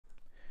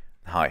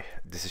Hi,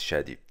 this is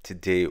Shadi.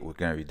 Today we're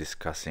going to be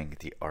discussing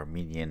the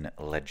Armenian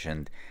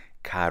legend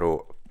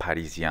Karo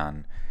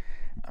Parisyan.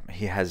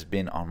 He has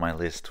been on my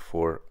list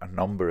for a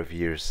number of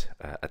years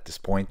at this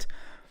point,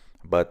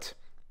 but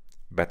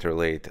better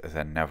late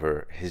than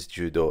never. His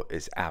judo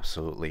is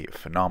absolutely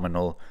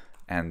phenomenal,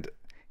 and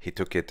he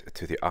took it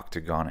to the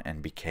octagon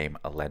and became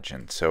a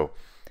legend. So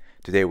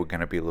today we're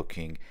going to be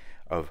looking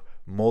of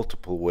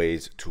multiple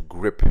ways to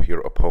grip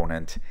your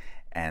opponent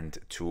and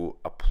to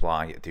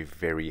apply the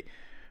very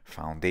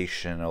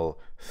foundational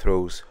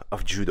throws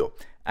of judo.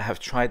 I have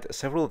tried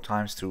several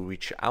times to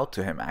reach out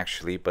to him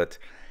actually, but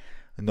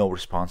no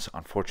response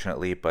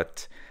unfortunately.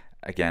 But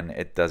again,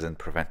 it doesn't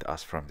prevent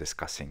us from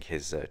discussing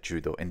his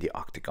judo in the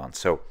octagon.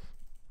 So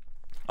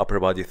upper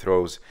body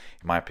throws,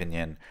 in my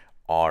opinion,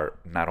 are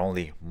not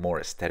only more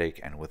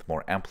aesthetic and with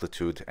more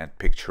amplitude and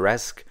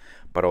picturesque,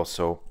 but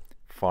also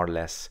far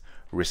less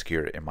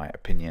riskier in my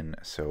opinion.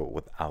 So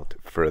without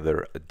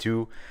further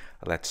ado,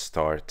 let's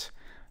start.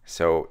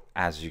 So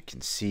as you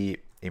can see,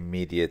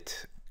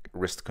 immediate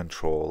wrist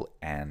control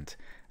and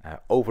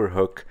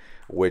overhook,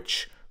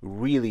 which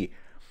really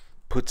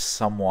puts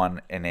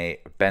someone in a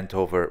bent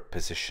over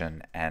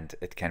position, and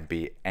it can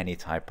be any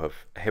type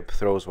of hip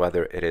throws,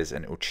 whether it is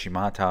an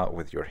uchimata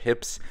with your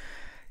hips.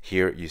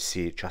 Here you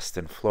see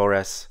Justin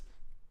Flores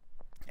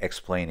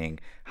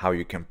explaining how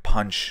you can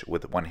punch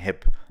with one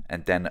hip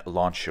and then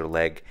launch your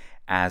leg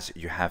as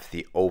you have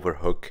the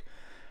overhook.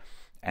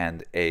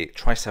 And a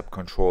tricep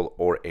control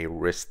or a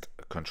wrist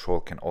control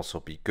can also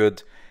be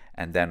good.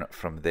 And then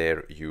from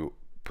there you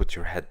put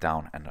your head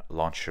down and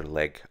launch your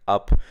leg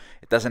up.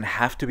 It doesn't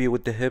have to be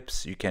with the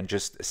hips. You can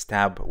just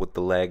stab with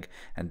the leg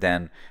and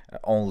then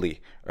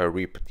only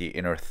reap the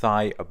inner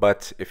thigh.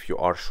 But if you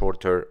are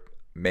shorter,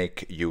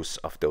 make use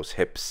of those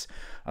hips.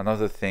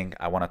 Another thing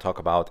I want to talk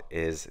about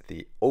is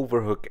the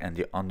overhook and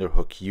the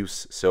underhook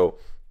use. So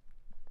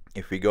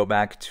if we go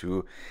back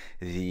to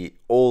the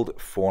old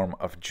form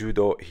of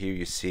judo, here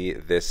you see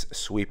this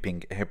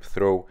sweeping hip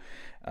throw.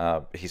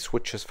 He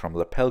switches from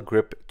lapel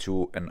grip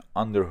to an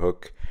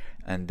underhook,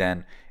 and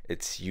then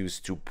it's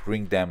used to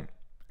bring them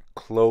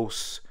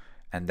close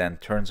and then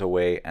turns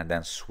away and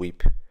then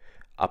sweep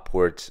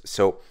upwards.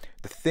 So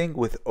the thing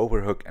with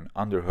overhook and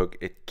underhook,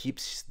 it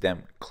keeps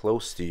them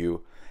close to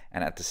you,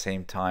 and at the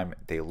same time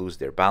they lose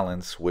their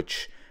balance,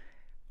 which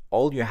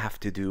all you have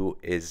to do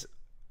is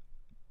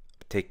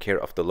take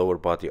care of the lower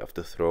body of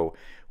the throw,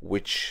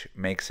 which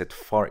makes it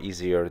far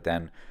easier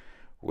than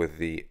with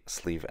the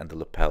sleeve and the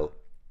lapel.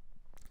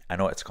 I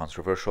know it's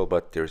controversial,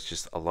 but there's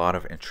just a lot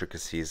of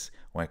intricacies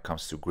when it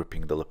comes to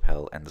gripping the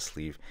lapel and the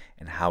sleeve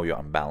and how you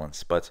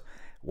unbalance. But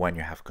when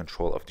you have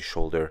control of the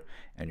shoulder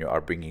and you are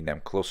bringing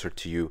them closer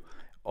to you,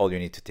 all you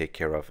need to take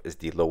care of is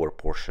the lower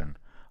portion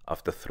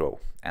of the throw,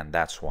 and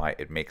that's why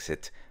it makes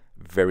it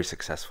very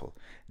successful.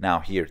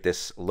 Now here,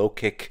 this low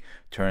kick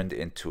turned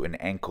into an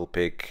ankle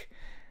pick.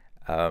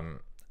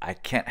 I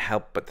can't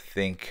help but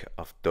think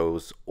of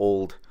those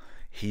old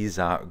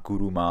Hiza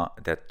Guruma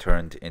that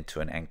turned into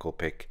an ankle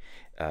pick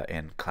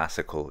in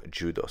classical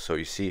judo. So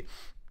you see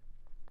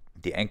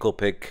the ankle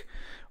pick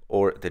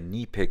or the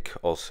knee pick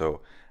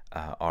also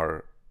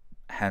are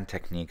hand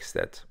techniques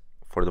that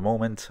for the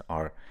moment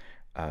are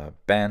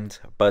banned,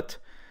 but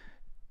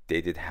they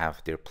did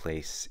have their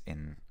place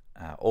in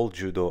old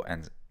judo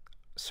and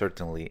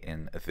certainly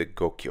in the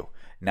Gokyo.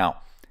 Now,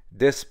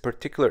 this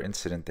particular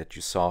incident that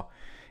you saw,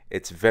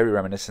 it's very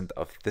reminiscent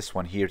of this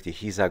one here, the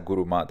Hiza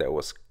Guruma that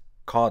was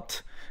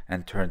caught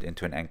and turned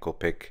into an ankle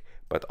pick.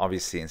 But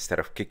obviously, instead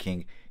of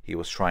kicking, he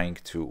was trying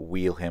to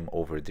wheel him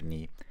over the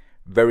knee.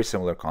 Very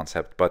similar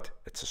concept, but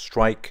it's a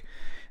strike.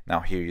 Now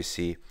here you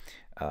see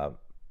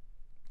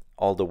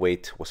all the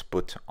weight was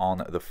put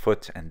on the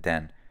foot and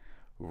then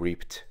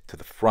reaped to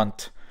the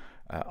front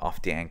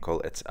of the ankle.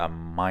 It's a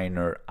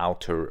minor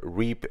outer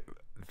reap,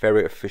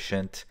 very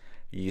efficient.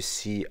 You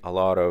see a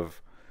lot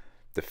of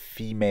the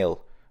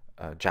female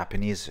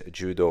Japanese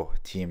judo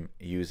team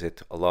use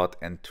it a lot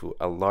and to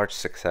a large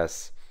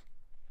success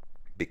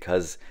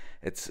because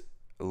it's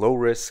low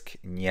risk,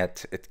 and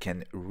yet it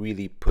can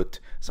really put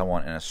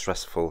someone in a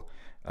stressful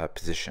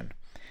position.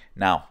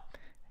 Now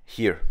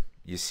here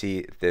you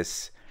see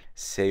this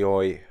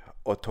Seoi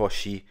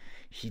Otoshi.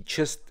 He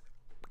just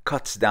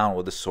cuts down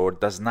with the sword,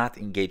 does not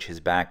engage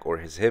his back or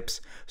his hips.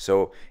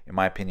 So in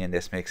my opinion,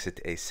 this makes it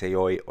a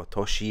Seoi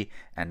Otoshi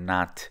and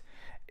not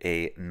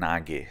a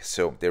Nage.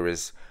 So there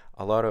is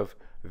a lot of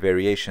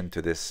variation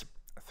to this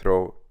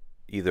throw,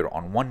 either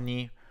on one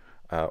knee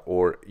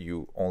or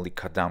you only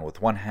cut down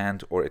with one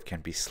hand, or it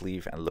can be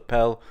sleeve and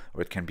lapel,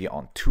 or it can be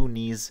on two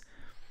knees.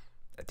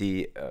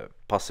 The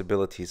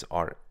possibilities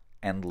are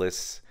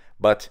endless,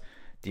 but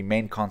the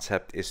main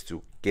concept is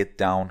to get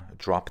down,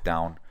 drop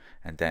down,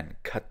 and then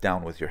cut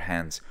down with your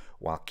hands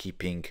while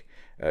keeping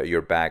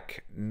your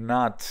back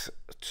not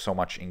so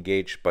much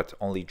engaged, but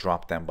only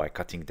drop them by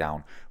cutting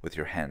down with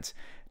your hands.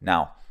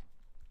 Now,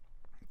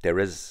 there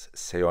is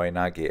Seoi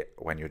Nage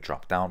when you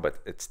drop down, but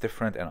it's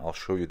different, and I'll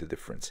show you the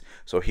difference.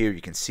 So here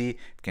you can see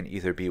it can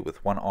either be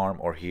with one arm,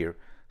 or here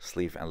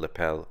sleeve and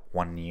lapel,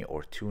 one knee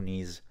or two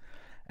knees.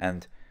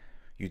 and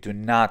you do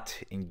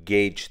not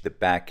engage the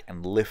back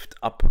and lift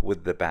up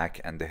with the back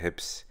and the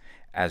hips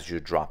as you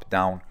drop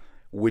down,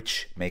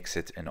 which makes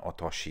it an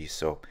otoshi.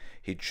 So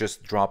he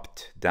just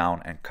dropped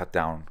down and cut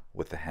down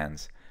with the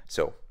hands.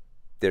 So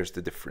there's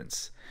the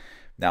difference.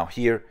 Now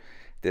here,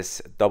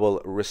 this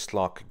double wrist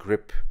lock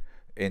grip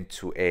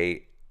into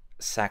a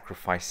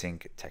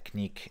sacrificing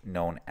technique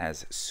known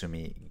as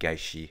sumi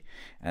gaishi,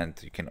 and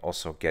you can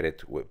also get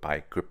it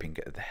by gripping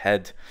the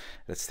head.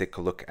 Let's take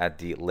a look at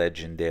the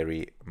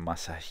legendary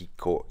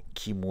Masahiko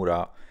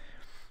Kimura,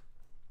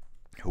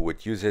 who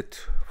would use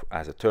it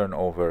as a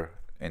turnover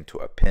into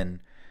a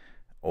pin,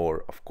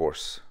 or of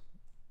course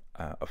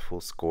a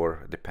full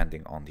score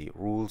depending on the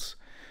rules.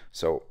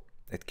 So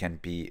it can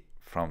be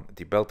from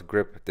the belt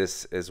grip.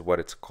 This is what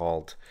it's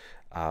called,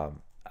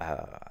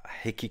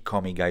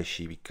 hikikomi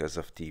gaishi, because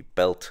of the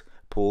belt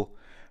pull,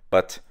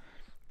 but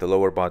the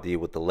lower body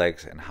with the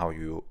legs and how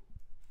you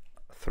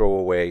throw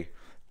away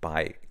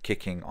by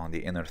kicking on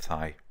the inner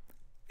thigh,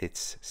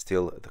 it's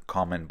still the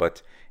common,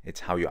 but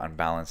it's how you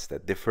unbalance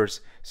that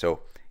differs.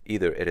 So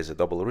either it is a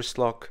double wrist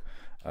lock,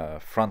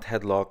 front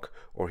headlock,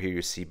 or here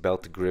you see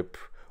belt grip,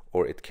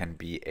 or it can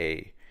be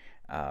a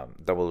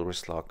double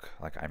wrist lock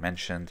like I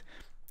mentioned.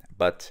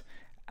 But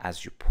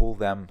as you pull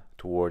them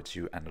towards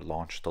you and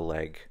launch the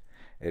leg,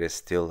 it is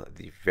still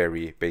the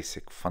very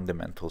basic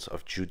fundamentals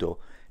of judo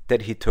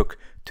that he took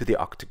to the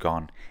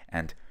octagon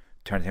and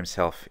turned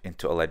himself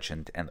into a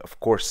legend, and of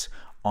course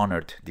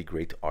honored the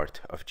great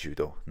art of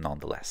judo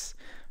nonetheless.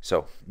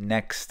 So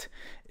next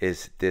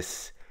is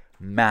this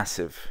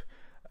massive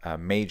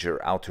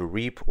major outer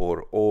reap,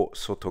 or o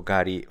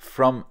sotogari,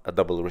 from a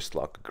double wrist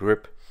lock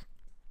grip.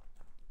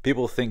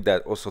 People think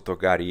that o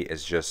sotogari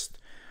is just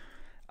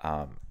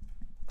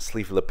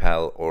sleeve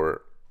lapel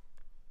or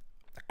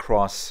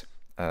cross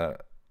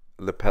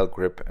lapel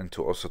grip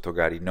into o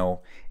sotogari.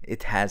 No,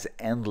 it has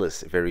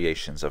endless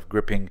variations of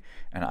gripping,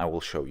 and I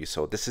will show you.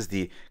 So this is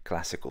the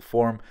classical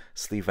form,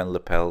 sleeve and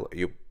lapel.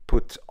 You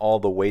put all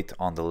the weight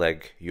on the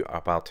leg you're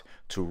about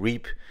to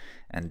reap,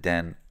 and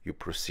then you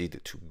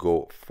proceed to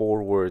go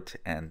forward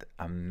and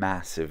a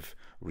massive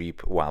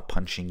reap while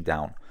punching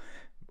down.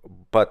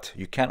 But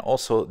you can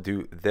also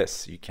do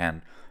this. You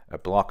can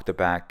block the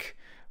back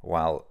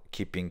while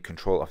keeping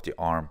control of the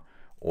arm,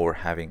 or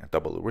having a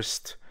double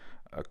wrist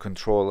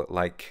control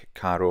like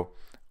Karo,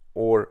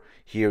 or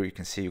here you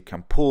can see you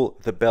can pull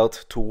the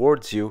belt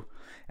towards you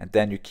and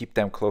then you keep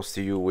them close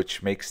to you,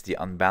 which makes the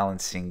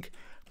unbalancing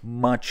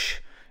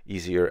much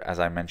easier, as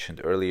I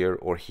mentioned earlier.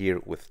 Or here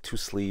with two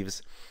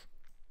sleeves,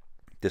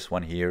 this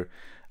one here,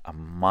 a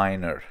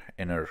minor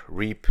inner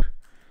reap,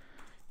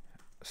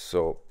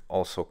 so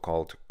also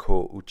called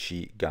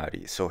ko-uchi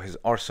gari. So his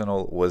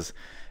arsenal was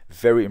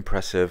very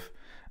impressive.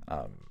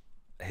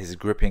 His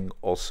gripping,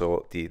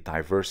 also the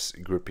diverse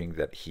gripping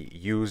that he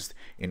used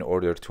in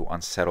order to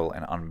unsettle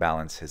and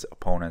unbalance his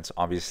opponents.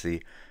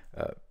 Obviously,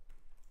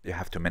 you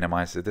have to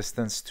minimize the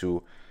distance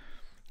to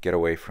get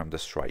away from the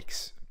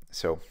strikes.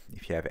 So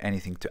if you have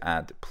anything to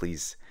add,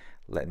 please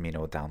let me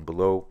know down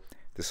below.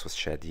 This was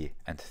Shadi,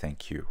 and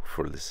thank you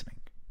for listening.